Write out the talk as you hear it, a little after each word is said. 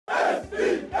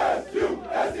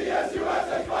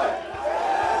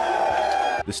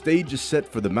The stage is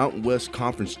set for the Mountain West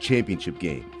Conference Championship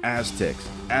game. Aztecs,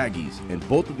 Aggies, and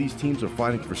both of these teams are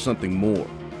fighting for something more.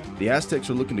 The Aztecs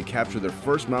are looking to capture their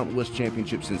first Mountain West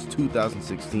championship since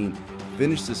 2016,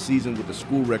 finish the season with a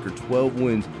school record 12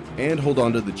 wins, and hold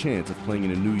on to the chance of playing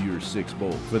in a New Year's Six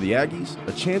Bowl. For the Aggies,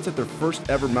 a chance at their first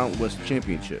ever Mountain West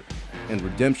championship and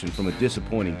redemption from a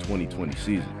disappointing 2020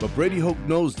 season. But Brady Hoke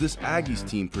knows this Aggies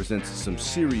team presents some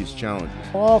serious challenges.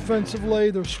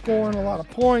 Offensively, they're scoring a lot of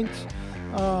points,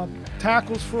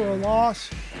 tackles for a loss.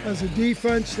 As a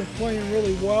defense, they're playing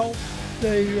really well.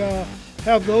 They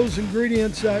have those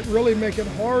ingredients that really make it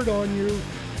hard on you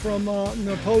from an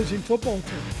opposing football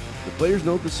team. The players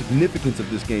know the significance of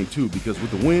this game too, because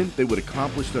with the win, they would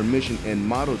accomplish their mission and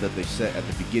motto that they set at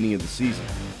the beginning of the season,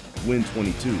 Win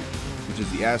 22, which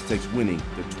is the Aztecs winning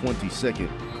the 22nd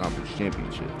conference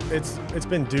championship. It's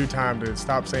been due time to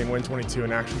stop saying Win 22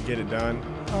 and actually get it done.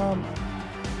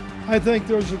 I think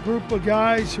there's a group of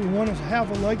guys who want to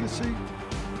have a legacy,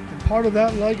 and part of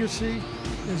that legacy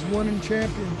is winning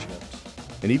championships.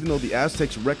 And even though the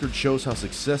Aztecs record shows how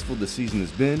successful the season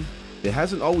has been, it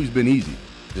hasn't always been easy.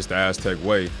 Just the Aztec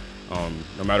way.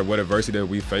 No matter what adversity that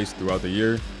we faced throughout the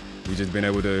year, we've just been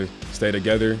able to stay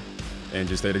together and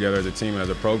just stay together as a team and as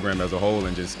a program as a whole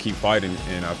and just keep fighting.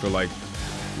 And I feel like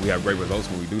we have great results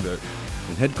when we do that.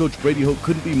 And head coach Brady Hoke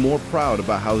couldn't be more proud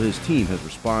about how his team has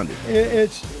responded.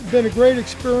 It's been a great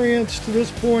experience to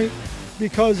this point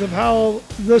because of how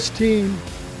this team,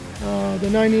 the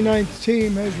 99th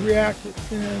team, has reacted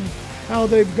and how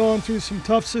they've gone through some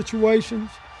tough situations,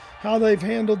 how they've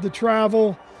handled the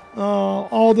travel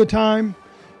all the time,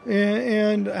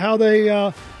 and how they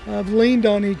have leaned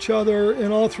on each other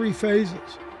in all three phases.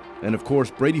 And of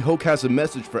course, Brady Hoke has a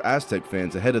message for Aztec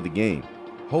fans ahead of the game,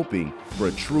 hoping for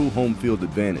a true home field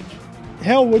advantage.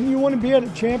 Hell, wouldn't you want to be at a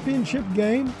championship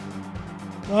game,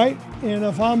 right? And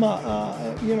if I'm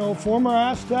a former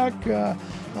Aztec,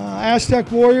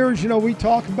 Aztec Warriors, we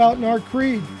talk about in our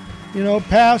creed,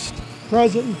 past,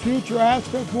 present, and future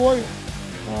Aztec Warriors.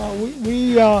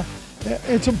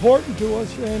 It's important to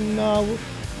us, and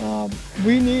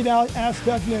we need our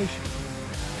Aztec Nation.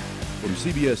 From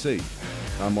CBS 8,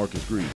 I'm Marcus Green.